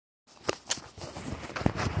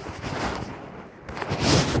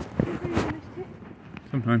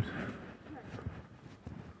Sometimes.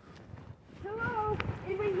 Hello,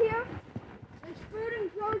 anybody here? There's food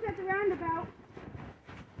and clothes at the roundabout.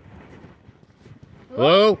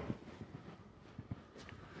 Hello?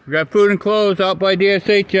 We got food and clothes out by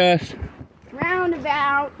DSHS.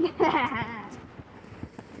 Roundabout. You don't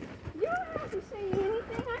have to say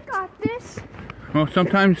anything. I got this. Well,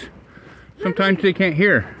 sometimes they can't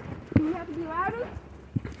hear. Do you have to be louder?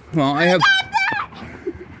 Well, I have.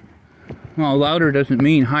 Well, louder doesn't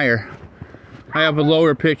mean higher. I have a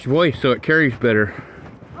lower pitched voice, so it carries better.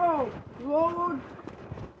 Oh, lower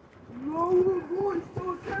voice,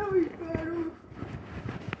 so it carries better.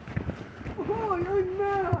 Oh, I'm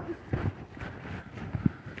mad.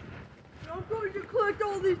 I'm going to collect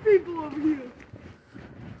all these people over here.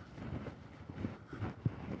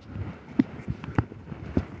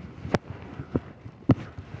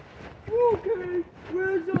 Okay,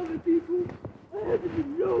 where's the other people? I have to be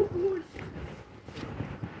no voice.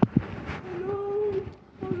 Hello?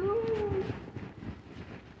 Hello?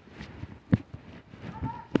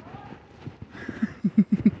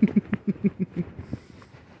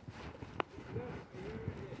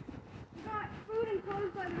 Got food and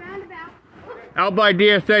clothes by the roundabout. Out by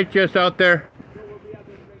DSHS out there.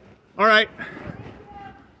 Alright.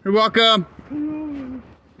 You're welcome. Hello.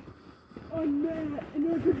 I'm Matt,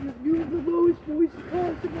 and I'm going to use the lowest voice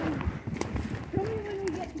possible. Tell me when we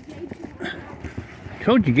get to Gabe's house. I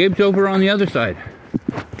told you, Gabe's over on the other side.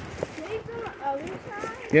 Gabe's on the other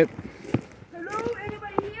side? Yep. Hello,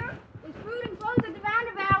 anybody here? There's food and clothes at the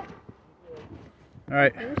roundabout.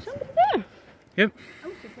 Alright. There's somebody there. Yep.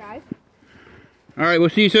 I'm surprised. Alright, we'll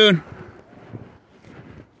see you soon.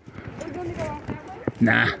 We're going to go off that way?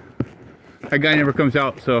 Nah. That guy never comes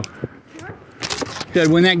out, so. Sure. Said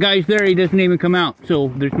when that guy's there, he doesn't even come out, so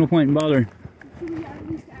there's no point in bothering. Should we at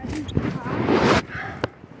least add him to the car?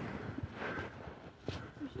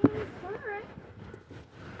 Alright.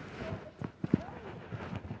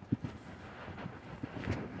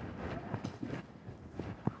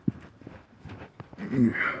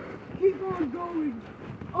 Keep on going.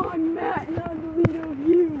 I'm Matt and I'm the leader of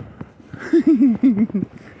you.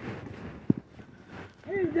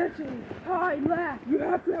 Hey, that's a high laugh. You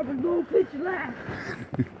have to have a low pitched laugh.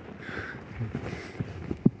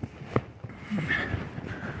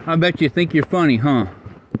 I bet you think you're funny, huh?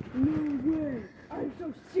 No way. I'm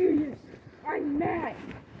so serious. I'm Matt.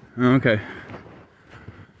 Okay.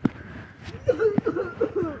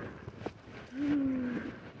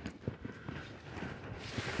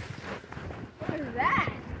 What is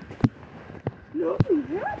that? Nothing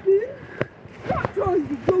happened. Stop trying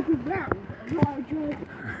to joke around, Elijah.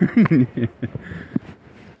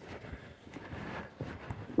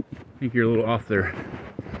 I think you're a little off there.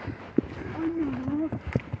 I'm not.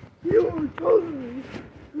 You're totally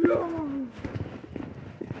wrong.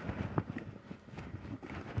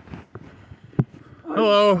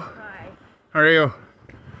 Hello. Hi. How are you?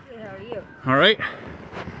 Good, how are you? All right.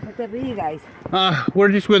 What's up with you guys? We're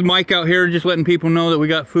just with Mike out here, just letting people know that we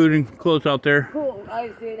got food and clothes out there. Cool, I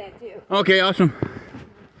was doing that too. Okay, awesome.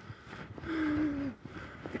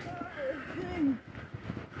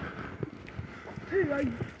 Hey,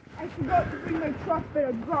 I forgot to bring my truck, but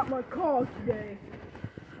I brought my car today.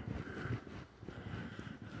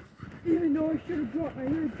 Even though I should have brought my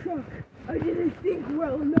new truck, I didn't think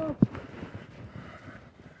well enough.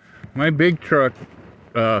 My big truck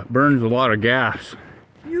burns a lot of gas.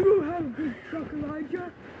 You don't have a big truck,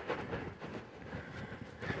 Elijah.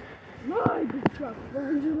 My big truck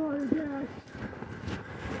burns a lot of gas.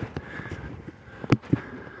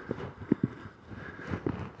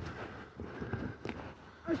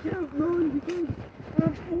 I can't run because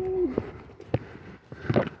I'm old.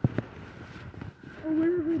 Or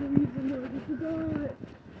whatever the reason was, I forgot.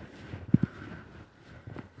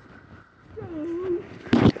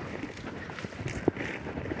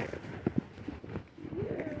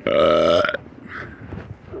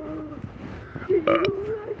 Did you,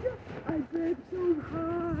 Elijah? I bet so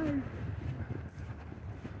high.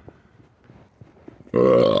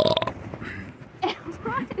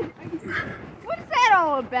 What's that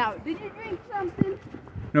all about? Did you drink something?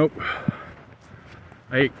 Nope.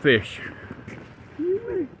 I ate fish. You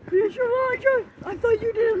ate fish, Elijah? I thought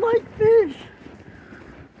you didn't like fish.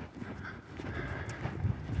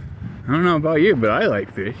 I don't know about you, but I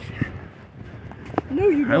like fish. No,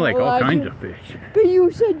 you don't. I like all Elijah. kinds of fish. But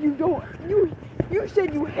you said you don't. You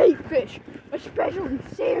said you hate fish, especially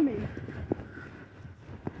salmon.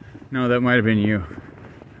 No, that might have been you.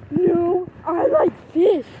 No, I like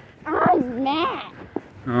fish. I'm Matt.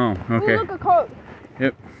 Oh, okay. Oh, look a coat.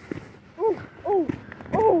 Yep.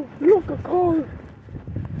 Oh, look a coat.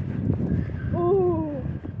 Oh.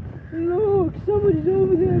 Look, somebody's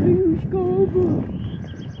over there. Maybe we should go over.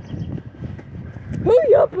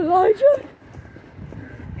 Hurry up, Elijah.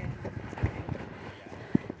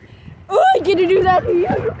 Oh, I get to do that to you.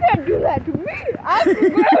 You can't do that to me. I'm a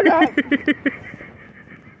grown up.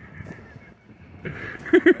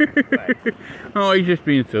 Oh, he's just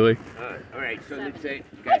being silly. Alright, so let's say...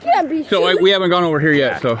 I can't be So silly. we haven't gone over here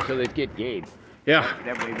yet, so... So let's get Gabe. Yeah.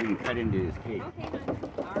 That way we can cut into his cave. Okay,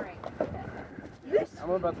 alright. I'm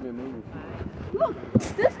about to be moved. Look,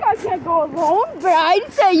 this guy can't go alone, but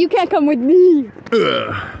I'd say you can't come with me.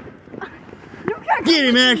 Ugh. You can't Get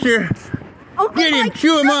him, Asher. Get him,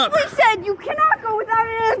 chew him up. We said you cannot go without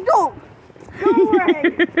an adult. Go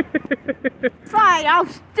away. Fine, I'll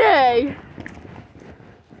stay.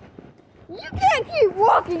 You can't keep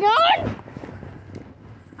walking on.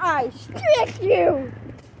 I strict you.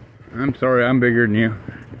 I'm sorry, I'm bigger than you.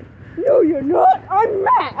 No, you're not. I'm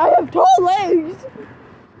Matt. I have tall legs.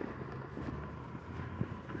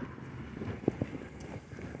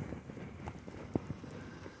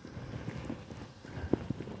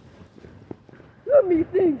 Let me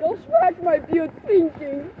think. I'll scratch my beard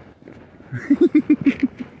thinking.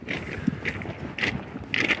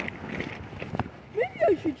 Maybe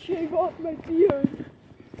I should shave off my beard.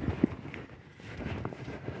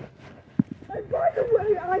 And by the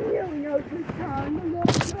way, I'm yelling out this time.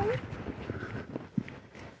 Elijah.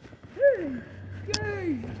 Hey,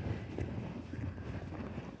 Gabe.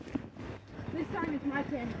 This time it's my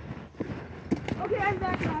turn. Okay, I'm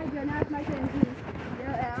back, Elijah. Now it's my turn to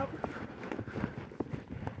yell out.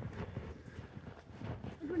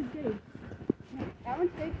 Gabe. That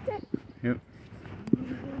one's Gabe's tip. Yep.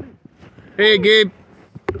 Hey, Gabe.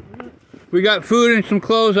 We got food and some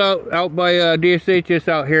clothes out by DSHS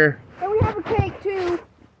out here. And we have a cake too.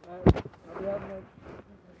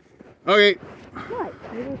 Okay. What?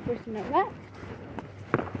 You were supposed to know that.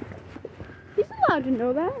 He's allowed to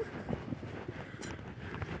know that.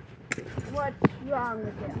 What's wrong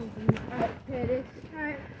with him?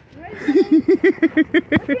 Alright,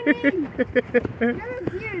 what's your name? You're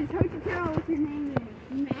confused. How'd you tell what your name is?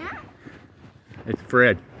 Matt? It's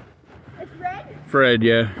Fred. It's Fred? Fred,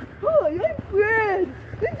 yeah. Oh, you're Fred.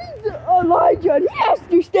 This is Elijah. He has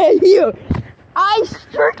to stay here. I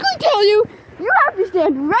strictly tell you, you have to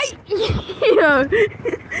stand right here.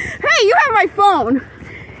 Hey, you have my phone.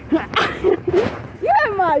 You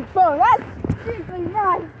have my phone. That's strictly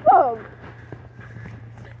my phone.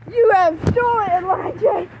 You have stolen,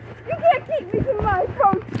 Elijah. You can't keep me from my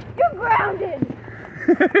phone. You're grounded.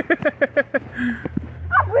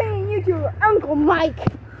 I'm bringing you to Uncle Mike.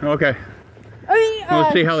 Okay.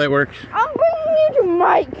 We'll see how that works. I'm bringing you to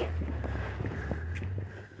Mike.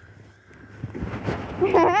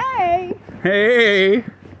 Hey. Hey.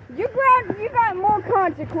 You got more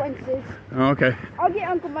consequences. Okay. I'll get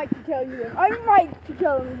Uncle Mike to tell you them. I'm Mike to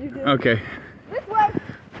tell him you do. Okay. This way.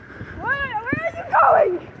 Where are you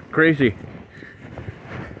going? Crazy.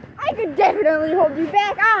 I could definitely hold you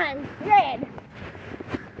back. I'm Fred.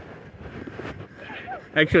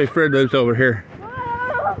 Actually, Fred lives over here.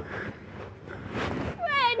 Oh.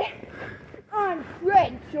 Fred. I'm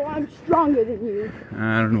Fred, so I'm stronger than you.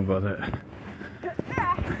 I don't know about that.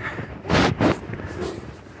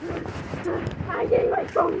 I'm getting my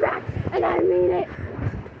phone back, and I mean it.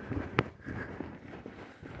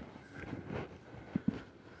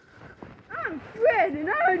 I'm Fred, and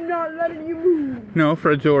I'm not letting you move. No,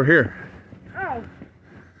 Fred's over here. Oh.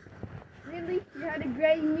 Really? You had to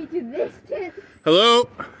drag me to this tent? Hello?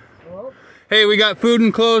 Hello? Hey, we got food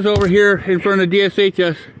and clothes over here in front of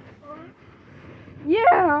DSHS.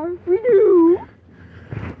 Yeah, we do.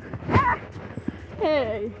 Ah.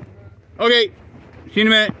 Hey. Okay. See you in a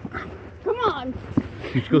minute. Come on.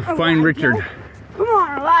 Let's go find Richard. Come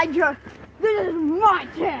on, Elijah. This is my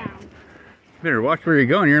town. Better watch where you're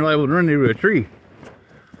going. You're liable to run into a tree.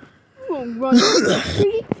 You won't run into a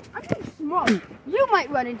tree. I'm too small. You might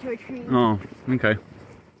run into a tree. Oh, okay.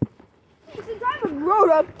 Since I'm a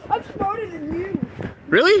grown-up, I'm smarter than you.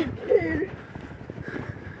 Really? Kid.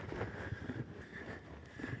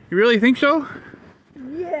 You really think so?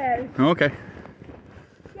 Yes. Okay.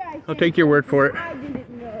 Yeah, I'll take your word for it. I didn't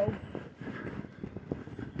know.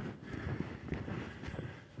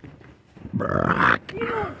 You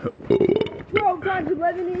know what 12 times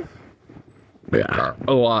 11 is? Yeah,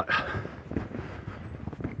 a lot.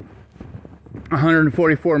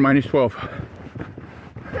 144 minus 12.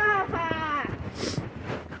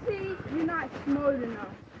 See, you're not smart enough.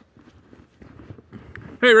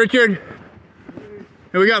 Hey, Richard.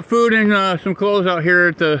 Hey, we got food and some clothes out here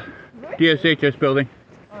at the DSHS building.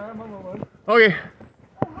 I'm on the one. Okay.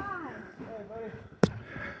 Oh, hi. Hey, buddy.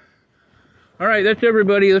 All right, that's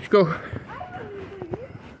everybody. Let's go.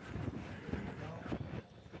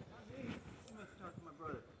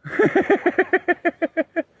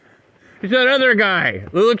 It's that other guy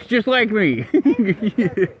who looks just like me.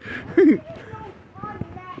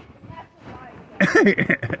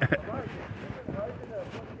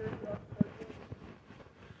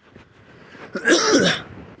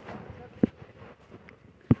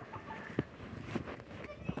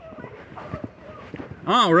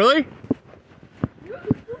 Oh, really?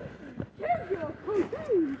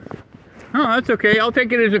 Oh, that's okay. I'll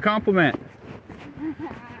take it as a compliment.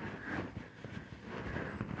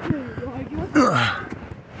 Sit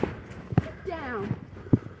down.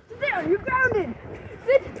 Sit down. You're grounded.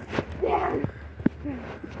 Sit down.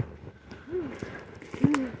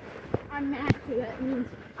 I'm mad, so that means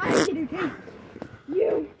I get to take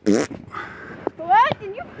you. What?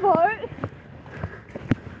 Did you fart?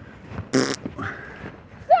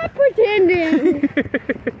 Stop pretending.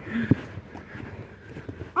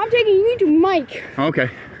 I'm taking you to Mike. Okay.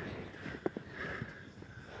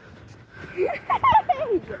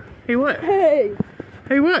 Hey, what? Hey.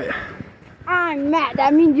 Hey, what? I'm Matt.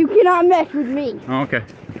 That means you cannot mess with me. Oh, okay.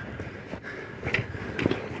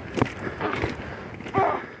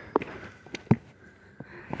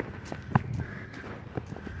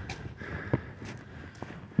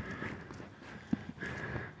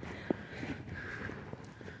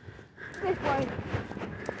 This way.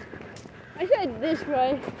 I said this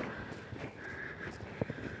way.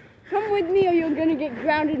 Come with me or you're gonna get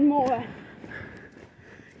grounded more.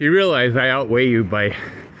 You realize I outweigh you by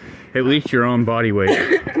at least your own body weight.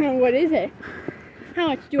 What is it? How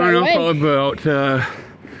much do I I don't weigh? know, probably about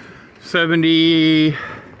 70,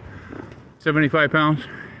 75 pounds.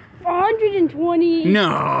 120. No.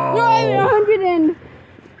 No, I mean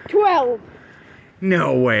 112.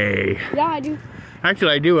 No way. Yeah, I do.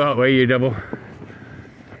 Actually, I do outweigh you double.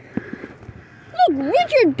 Look,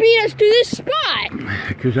 Richard beat us to this spot.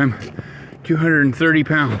 Because I'm 230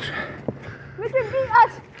 pounds. Richard beat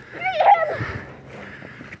us. Beat him.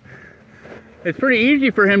 It's pretty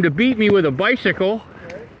easy for him to beat me with a bicycle.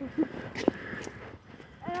 And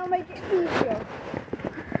I'll make it easier.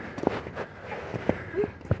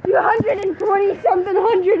 You 120 something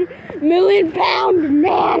 100 million pound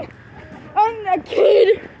man. I'm a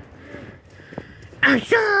kid.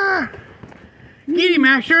 Asher! Get him,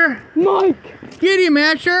 Asher! Mike. Get him,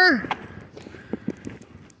 Asher!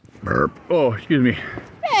 Burp. Oh, excuse me.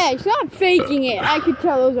 Hey, stop faking it. I could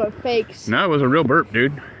tell those are fakes. No, it was a real burp,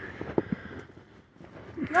 dude.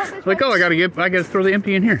 No, this Like, oh, I gotta throw the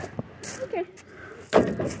empty in here. Okay.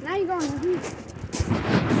 Now you're going.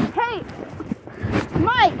 Hey,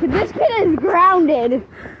 Mike, this kid is grounded.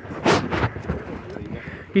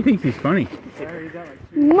 He thinks he's funny.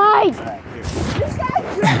 Mike, this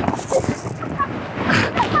guy's grounded.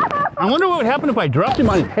 I wonder what would happen if I dropped him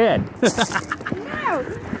on his head. No,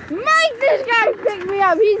 Mike, this guy picked me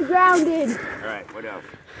up. He's grounded. All right, what else?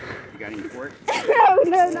 You got any sports?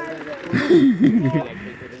 No, not good.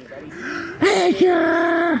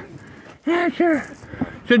 Asher! Asher!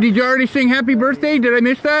 So did you already sing happy birthday? Did I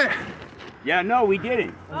miss that? Yeah, no, we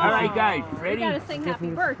didn't. All right, guys, ready? You gotta sing happy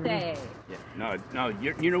birthday. Yeah, no,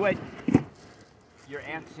 you know what? Your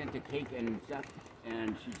aunt sent a cake and stuff,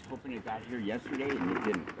 and she's hoping it got here yesterday, and it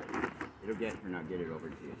didn't. It'll get her, not get it over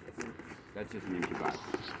to you. That's just an empty box.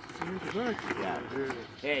 Yeah.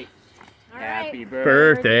 Hey. All Happy right.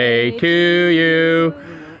 Birthday to you.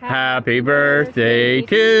 Happy birthday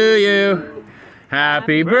to you.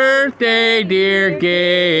 Happy birthday, dear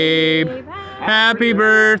Gabe. Happy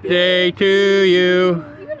birthday to you.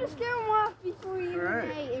 You're gonna scare him off before you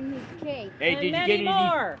even ate in his cake. Hey, And did you many get any of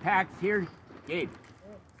more. these packs here? Gabe.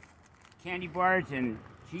 Candy bars and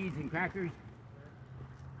cheese and crackers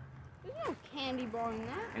There's no candy bar in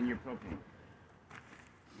that. and your propane.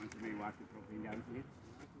 Want somebody to walk the propane down to you?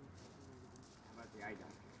 How about the eye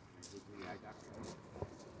doctor? Can I take you to the eye doctor?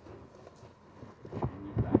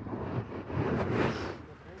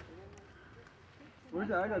 Where's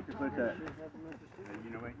the eye doctor put that?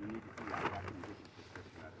 You know what? You need to see the eye doctor and get your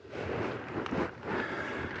prescription out.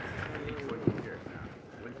 What's in here now?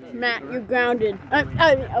 What's in here? Matt, you're grounded.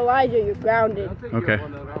 Elijah, you're grounded. Okay.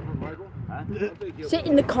 Huh? Sit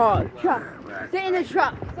in the car. Truck. Sit in the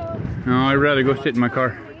truck. No, I'd rather go sit in my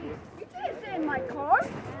car. You can't sit in my car.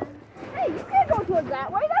 Hey, you can't go towards that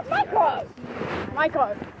way. That's my car. My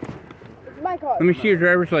car. My car. Let me see your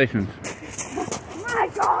driver's license. My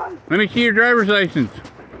car. Let me see your driver's license.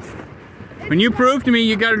 When you prove to me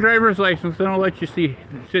you got a driver's license, then I'll let you sit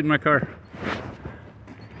in my car.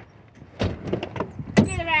 Get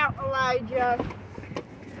it out, Elijah.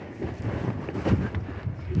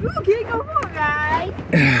 Okay, go for it, guys.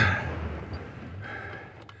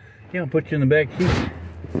 Yeah, I'll put you in the back seat.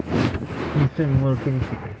 You sit in the little kitty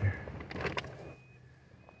seat right there.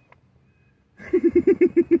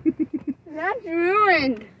 That's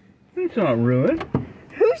ruined. It's not ruined.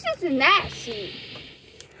 Who sits in that seat?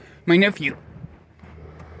 My nephew.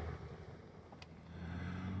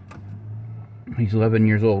 He's 11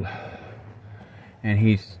 years old. And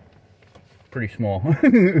he's pretty small.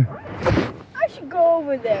 I should go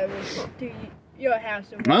over there to your house.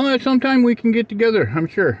 Well, sometime we can get together, I'm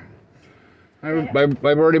sure. I've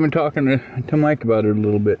already been talking to Mike about it a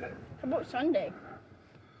little bit. How about Sunday?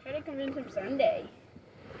 Try to convince him Sunday.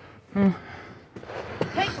 Oh.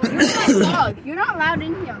 Hey, where's my dog? You're not allowed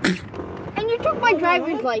in here. And you took my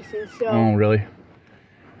driver's license, so... Oh, really?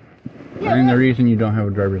 Yeah, And the reason you don't have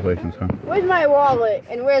a driver's license, huh? where's my wallet?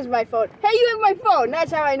 And where's my phone? Hey, you have my phone!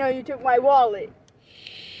 That's how I know you took my wallet.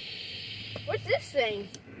 What's this thing?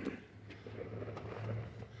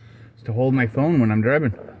 It's to hold my phone when I'm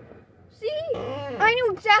driving. See? I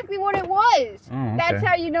knew exactly what it was. Oh, okay. That's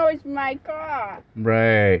how you know it's my car.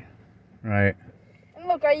 Right. Right. And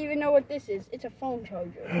look, I even know what this is. It's a phone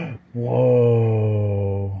charger.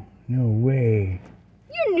 Whoa. No way.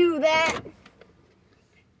 You knew that.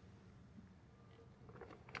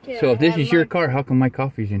 Can So I if this have is your my- car, how come my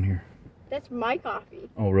coffee's in here? That's my coffee.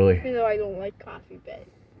 Oh, really? Even though I don't like coffee, but...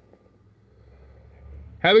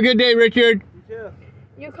 Have a good day, Richard. Yeah.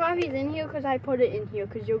 Your coffee's in here because I put it in here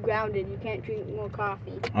because you're grounded. You can't drink more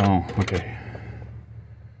coffee. Oh, okay.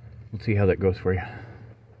 Let's see how that goes for you.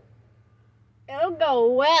 It'll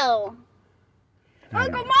go well.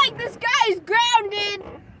 Uncle Mike, this guy is grounded.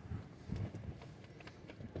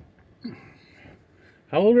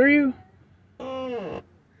 How old are you?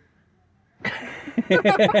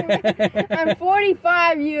 I'm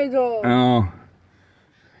 45 years old. Oh.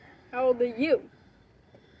 How old are you?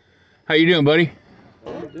 How you doing, buddy?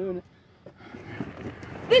 I'm doing it.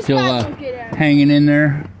 This Still guy won't get out. hanging in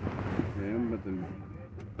there? Yeah, I'm about to.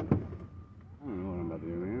 I don't know what I'm about to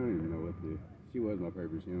do, man. I don't even know what to do. She was my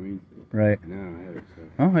purpose, you know what I mean? Right. Now I have it, so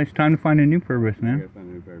Oh, it's time to find a new purpose, I man. gotta find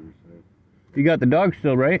a new purpose. So. You got the dog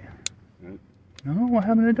still, right? Right. No, what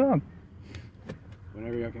happened to the dog?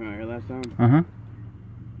 Whenever y'all came out here last time, Uh-huh.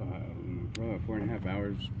 probably about 4.5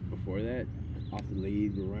 hours before that, off the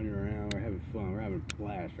lead, we're running around, we're having fun, we're having a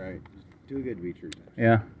blast, right? Too good to be true.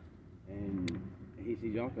 Yeah. And he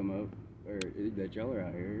sees y'all come up, or that y'all are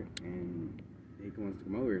out here, and he wants to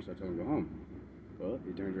come over here, so I told him to go home. Well,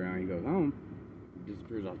 he turns around, he goes home,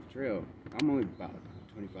 disappears off the trail. I'm only about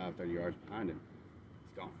 25, 30 yards behind him.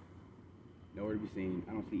 He's gone. Nowhere to be seen.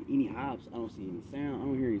 I don't see any hops. I don't see any sound. I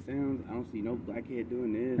don't hear any sounds. I don't see no blackhead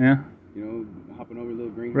doing this. Yeah. You know, hopping over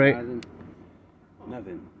little green Right. horizon.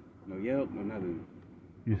 Nothing. No yelp, no nothing.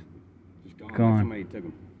 Just gone. gone. Like somebody took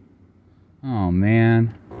him. Oh,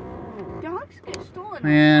 man. Dogs get stolen.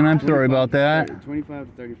 Man, I'm sorry about that. 25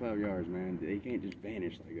 to 35 yards, man. They can't just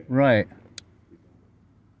vanish like that. Right.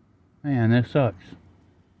 Man, that sucks.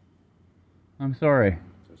 I'm sorry.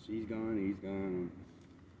 So she's gone, he's gone.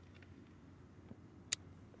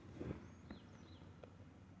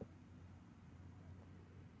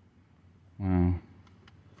 Wow.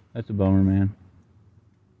 That's a bummer, man.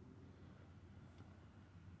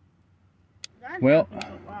 That Well-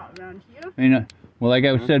 happens a lot around here. You know, well, like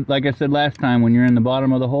I said last time, when you're in the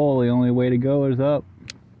bottom of the hole, the only way to go is up.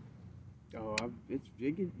 Oh,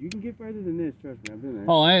 you can get further than this, trust me, I've been there.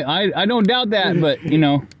 Oh, I don't doubt that, but you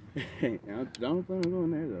know, I don't plan on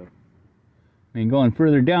going there, though. I mean, going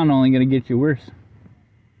further down only gonna get you worse,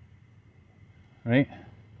 right? Oh,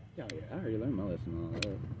 yeah, I already learned my lesson on all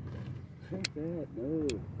that. Fuck that, no.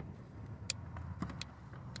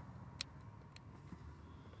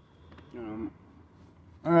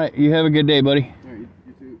 All right, you have a good day, buddy. All right,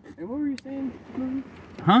 you too. And what were you saying?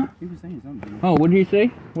 Huh? You were saying something. Oh, what did he say?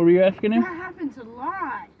 What were you asking him? That happens a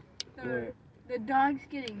lot. The dogs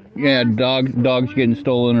getting Yeah, lost. dogs getting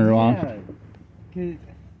stolen or lost. Yeah, because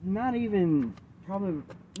not even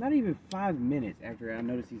 5 minutes after I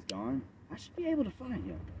noticed he's gone, I should be able to find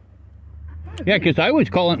him. Yeah, because I was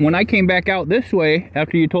calling when I came back out this way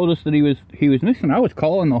after you told us that he was missing. I was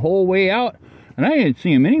calling the whole way out, and I didn't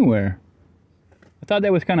see him anywhere. I thought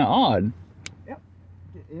that was kind of odd. Yep.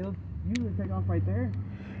 He'll usually take off right there.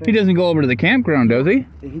 He doesn't go over to the campground, does he?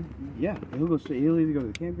 Yeah, he'll go straight. He'll either go to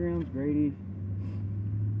the campgrounds, Grady's,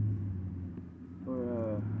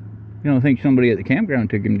 or You don't think somebody at the campground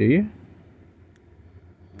took him, do you?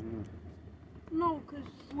 No, because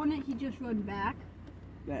wouldn't he just run back?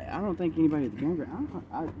 I don't think anybody at the campground.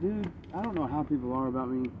 Dude, I don't know how people are about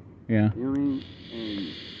me. Yeah. You know what I mean?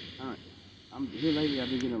 And I'm here lately. I've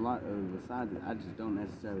been getting a lot of the sides that I just don't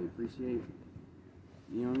necessarily appreciate.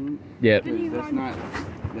 You know what I mean? Yeah. Because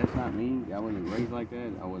that's not me. I wasn't raised like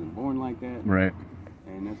that. I wasn't born like that. Right.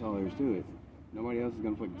 And that's all there is to it. Nobody else is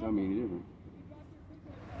gonna fucking tell me any different.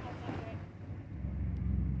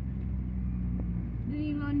 Did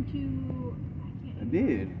he run to? I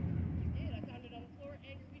did.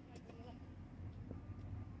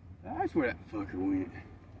 That's where that fucker went.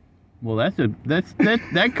 Well, that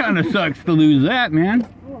kind of sucks to lose that, man.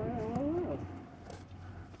 Oh, I don't know.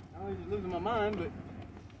 I was just losing my mind, but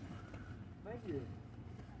thank you.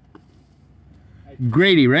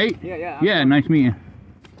 Grady, right? Yeah. Yeah, nice meeting you.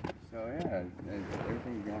 So yeah,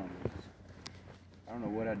 everything's gone. I don't know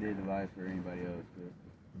what I did to life for anybody else, but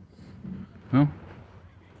Well,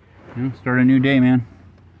 you know, start a new day, man.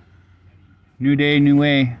 New day, new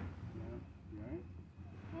way.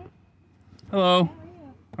 Hello.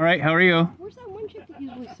 All right, how are you? Where's that one chick that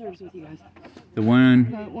usually serves with you guys? The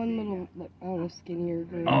one. That one little, like, I don't know, skinnier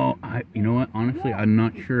girl. Oh, you know what? Honestly, I'm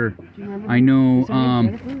not sure. Do you remember? I know. Is her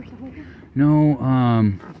name Jennifer or something like that? No. I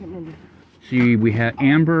can't remember. See, we had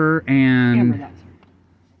Amber and. Amber, that's her.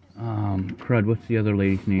 Crud. What's the other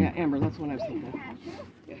lady's name? Yeah, Amber, that's what I was thinking of.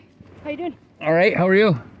 Yeah. How you doing? All right, how are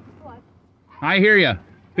you? I hear ya.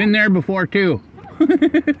 Been there before too.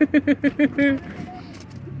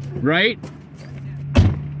 Right?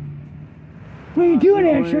 What are you doing,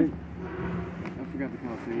 Asher? I forgot to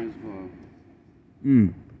call Sam as well.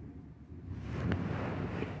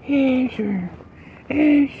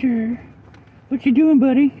 Asher. What you doing,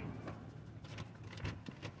 buddy?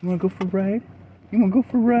 You wanna go for a ride?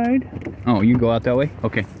 Oh, you can go out that way?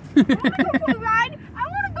 Okay. I want to go for a ride. I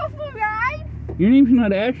want to go for a ride. Your name's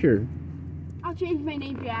not Asher. I'll change my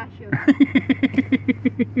name to Asher.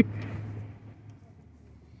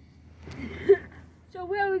 So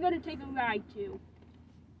where are we going to take a ride to?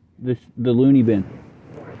 The loony bin.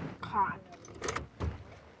 God.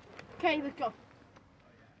 Okay, let's go.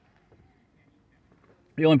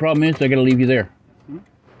 The only problem is I gotta leave you there.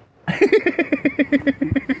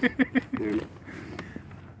 Dude.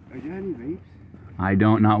 Are you any vapes? I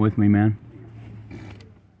don't, not with me, man.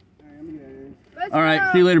 Alright, I'm gonna get out of here. Let's All right,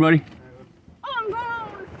 go. see you later, buddy. Oh, I'm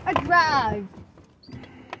going a drive.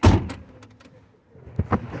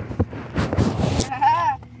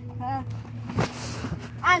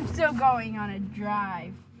 I'm still going on a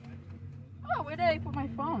drive. Oh, where did I put my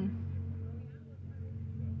phone?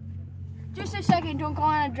 Just a second, don't go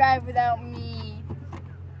on a drive without me.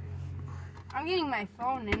 I'm getting my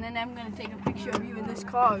phone and then I'm gonna take a picture of you in this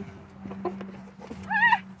car.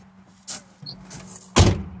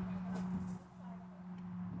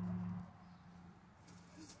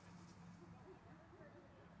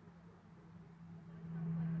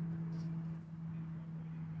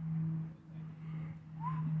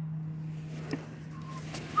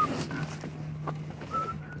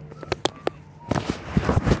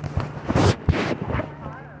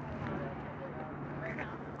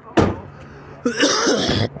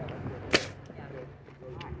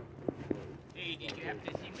 Hey, did you have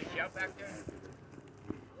to see Michelle back there?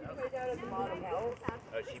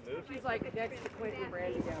 Oh, she moved? She's like next to Quentin and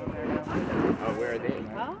Brandy down there now. Oh, where are they?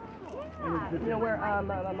 You know where,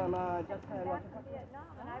 Jessica and Washington?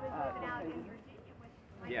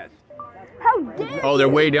 Yes. How dare Oh, they're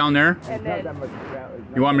way down there? And then,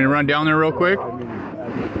 You want me to run down there real quick?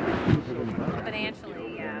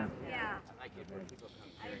 Financially, yeah.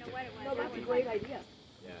 no, that's a great idea.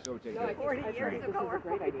 So take No, 40 years ago. This is a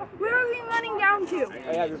great idea. Where are we running down to?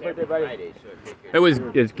 I have your birthday Friday, so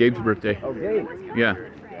take It's Gabe's birthday. Okay. Yeah.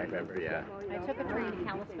 I remember, yeah. I took a train to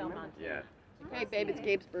Kalispell, Montana. Yeah. Hey, babe, it's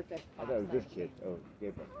Gabe's birthday. I thought it was this kid. Oh,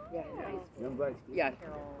 Gabe. Yeah. Young black. Yeah.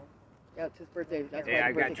 Yeah, it's his birthday. That's Hey, why I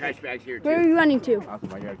his got birthday trash bags here, Where are too. we running to?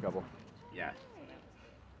 Awesome, I got a couple. Yeah.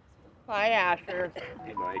 Hi, Asher.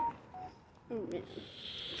 Hey, Mike. Peggy.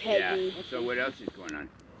 Yeah. So what else is going on?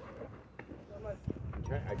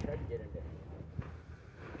 I tried to get him to...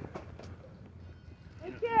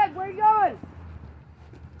 Hey, kid, where you going?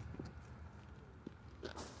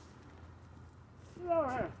 Get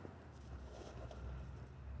over here.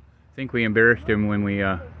 I think we embarrassed him when we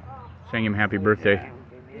sang him happy birthday.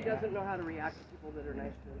 He doesn't know how to react to people that are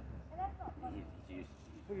nice to him. He's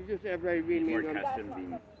He's just everybody being more mean to him. accustomed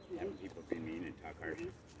to having people be mean and talk harsh.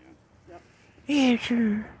 Yeah. Yeah,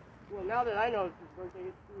 sure. Well, now that I know it's his birthday,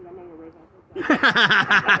 I'm going to raise my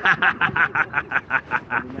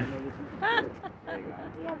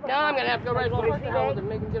Now I'm going to have to go raise my $50 and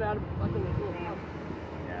make him get out of fucking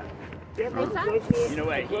You know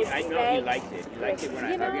what? I know he likes it. He likes it when I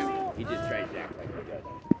hug him. He just tries to act like he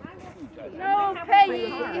doesn't. No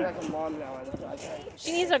pay.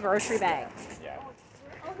 She needs a grocery bag.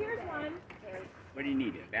 Oh, here's one. What do you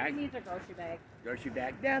need? A She bag? needs a grocery bag. Grocery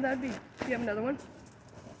bag? Yeah, that'd be. Do you have another one?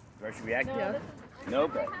 Grocery bag? Yeah. No,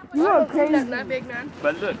 but You are crazy. That's not big, man.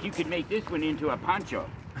 look, you could make this one into a poncho.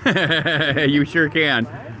 You sure can.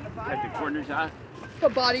 Cut the corners off. A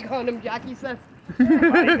body condom, Jackie says. Hell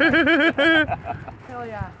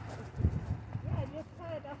yeah. Yeah, just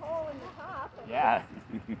cut a hole in the top. Yeah.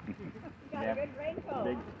 You got a good raincoat.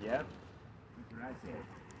 Big, yep. That's what I said.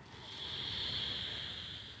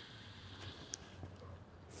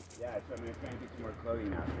 Yeah, so I'm gonna try and get some more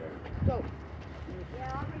clothing out there. So,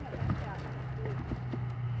 Yeah, I'll bring it back out.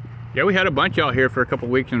 Yeah, we had a bunch out here for a couple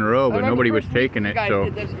weeks in a row, I but remember nobody was first week taking you it. guys So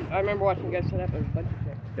did this. I remember watching you guys set up. There was a bunch of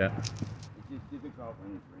shit. yeah. It's just difficult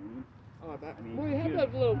when it's raining. Oh, I bet. I mean, Well, you have you-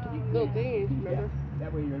 those little thingies, remember?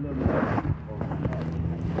 That way you're a little more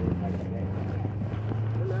like today.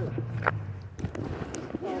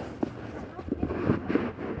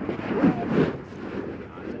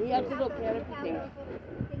 We have the little canopy things.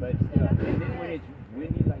 But still, and then when it's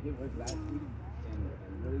windy like it was last week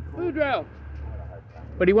and really cold, Food row.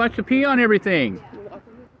 But he wants to pee on everything.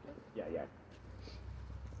 yeah, yeah.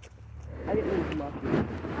 I didn't mean to come off.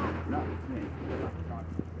 No, it's me.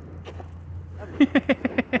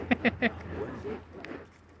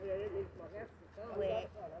 Wait.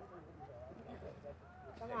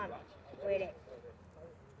 Come on. Wait it.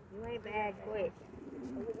 You ain't bad. Quit.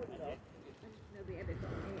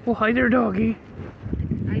 Well, hi there, doggy.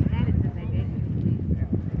 I've had it since I did.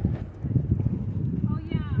 Oh,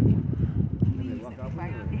 yeah. Oh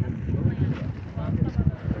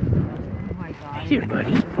my god. Hi there,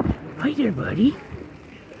 buddy. Hi there, buddy.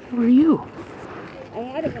 How are you? I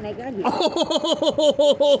had it when I got here.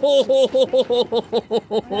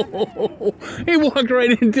 He walked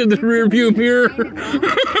right into the rear view mirror.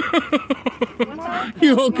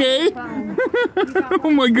 You okay? Oh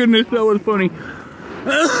my goodness, that was funny.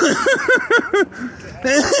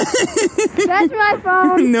 That's my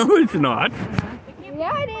phone. No, it's not.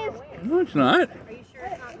 Yeah, it is. No, it's not.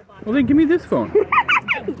 Well, then give me this phone.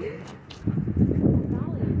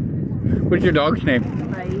 What's your dog's name?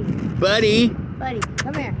 Buddy. Buddy,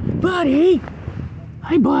 come here. Buddy.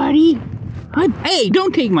 Hi, buddy. Hi. Hey,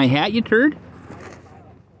 don't take my hat, you turd.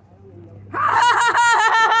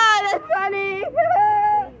 That's funny.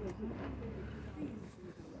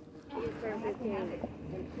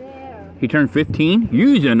 He turned 15?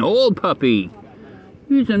 You's an old puppy.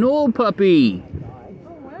 You's an old puppy.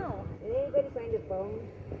 Oh wow. Did anybody find a phone?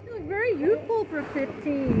 You look very youthful for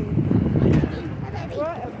 15.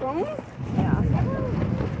 What, a phone?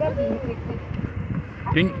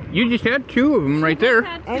 Didn't, you just had 2 of them right there.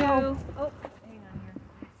 Had I know. to. Oh, hang on here.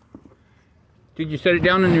 Did you set it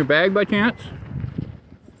down in your bag by chance? Is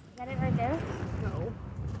that it right there? No.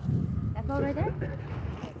 That's all right there?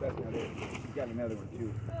 You got another one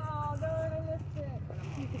too.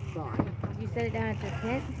 You set it down at the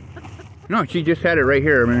tent? No, she just had it right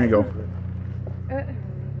here a minute ago.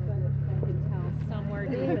 Somewhere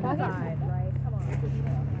deep inside, right? Come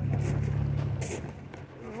on.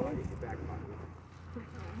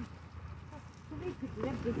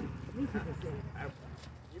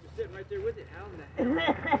 You've been sitting right there with it. How in the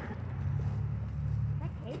heck? That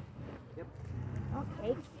cake? Yep. Oh,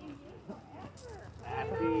 cake?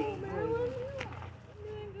 Happy.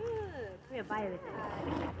 Give me a bite of it.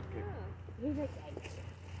 Here's a cake.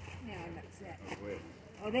 Now I'm upset.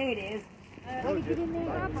 Oh, there it is. Bobby, get in there.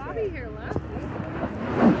 Got Bobby here last week.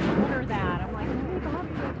 Wonder that. I'm like, hey, Bobby.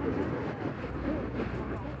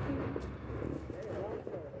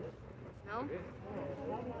 No?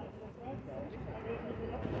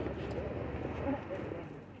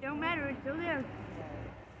 Don't matter, it's still there.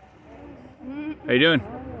 How you doing?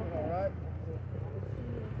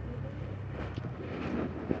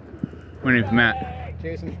 My name's Matt.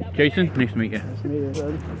 Jason. Jason, nice to meet you. Nice to meet you,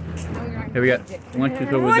 bud. Yeah, we got lunches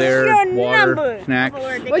over What's there, your water, number? snacks.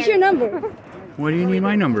 What's your number? What do you need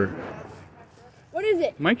my number? What is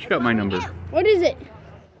it? Mike's got my number. What is it?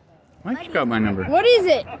 Mike's got my number. What is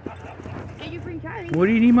it? What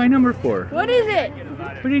do you need my number for? What is it?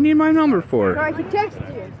 What do you need my number So for? I can text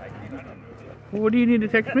you. What do you need to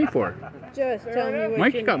text me for? Just tell me what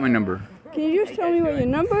Mike's your got my number. Can you just tell me what your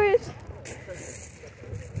number is?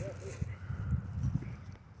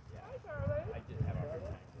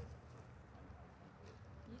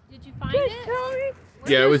 Did you find Just it? tell me.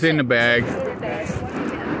 Yeah, it was in the bag.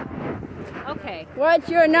 Okay. What's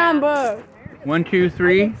your number? 1, 2,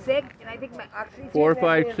 3. Sick, and I think my oxygen 4, 5,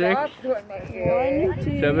 level is 6, off, so it might be- 1,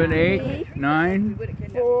 2, 7, 8, 9,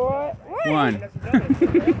 4. 1.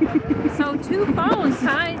 So 2 phones,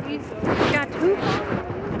 huh? You got 2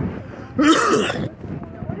 phones.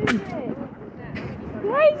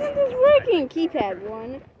 Why isn't this working? Keypad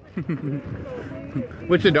 1.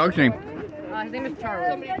 What's the dog's name? His name is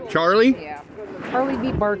Charlie. Charlie? Yeah. Charlie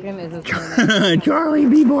B. Barkin is his name. Charlie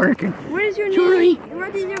B. Barkin. What is your Charlie. name?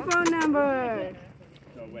 What is your phone number?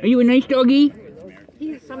 Are you a nice doggy?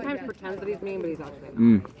 He sometimes pretends that he's mean, but he's actually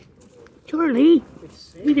not. Charlie.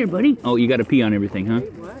 Hey there, buddy. Oh, you got to pee on everything, huh?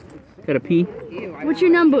 What? Got to pee? What's your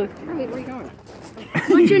number? Charlie, where are you going?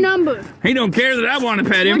 What's your number? He don't care that I want to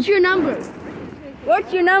pet him. What's your number?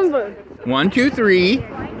 What's your number? 1, 2, 3,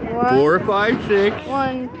 4, 5, 6,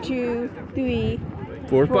 1, 2, 3,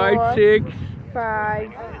 4, 5, 6,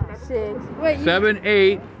 5, 6. Wait, 7,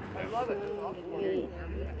 8,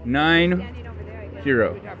 9,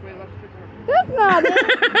 0. that's not it.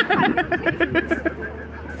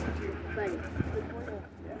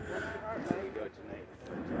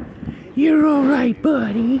 You're all right,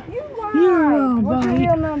 buddy. You're all What's your real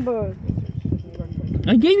right. number?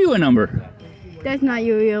 I gave you a number. That's not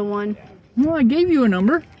your real one. Well, I gave you a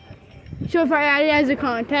number. So if I add it as a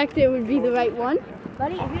contact, it would be the right one?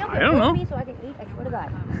 Buddy, if you don't I get don't know. me so I can eat, I swear to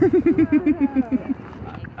God.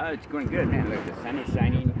 It's going good, man. Look, the sun is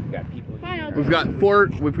shining. We've got people.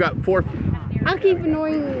 We've got four. I'll keep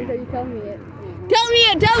annoying you until you tell me it. Tell me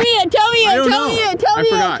it, tell me it, tell me I it, don't tell know. me it, tell I me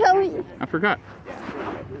forgot. it, tell me it. I forgot.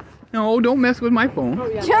 No, don't mess with my phone. Tell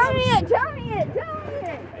me it, tell me it,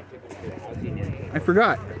 tell me it. I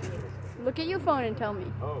forgot. Look at your phone and tell me.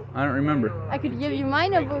 I don't remember. I could give you my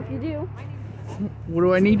number if you do. What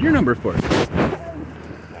do I need your number for?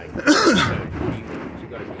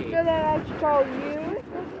 So that I should call you?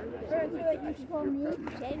 Or so that you should call me?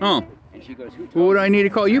 Oh. And she goes, who What would I need to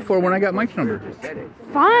call you for when I got Mike's number? said it?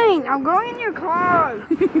 Fine, I'm going in your car.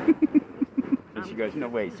 And she goes, no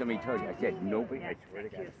way, somebody told you. I said, nobody, I swear to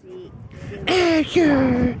God.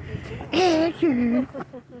 Asher.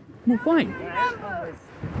 Well, fine.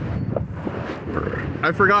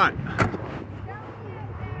 I forgot.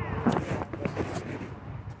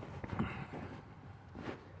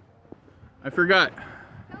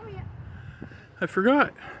 I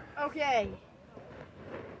forgot. Okay.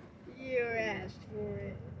 You asked for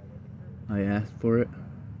it. I asked for it.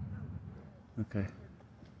 Okay.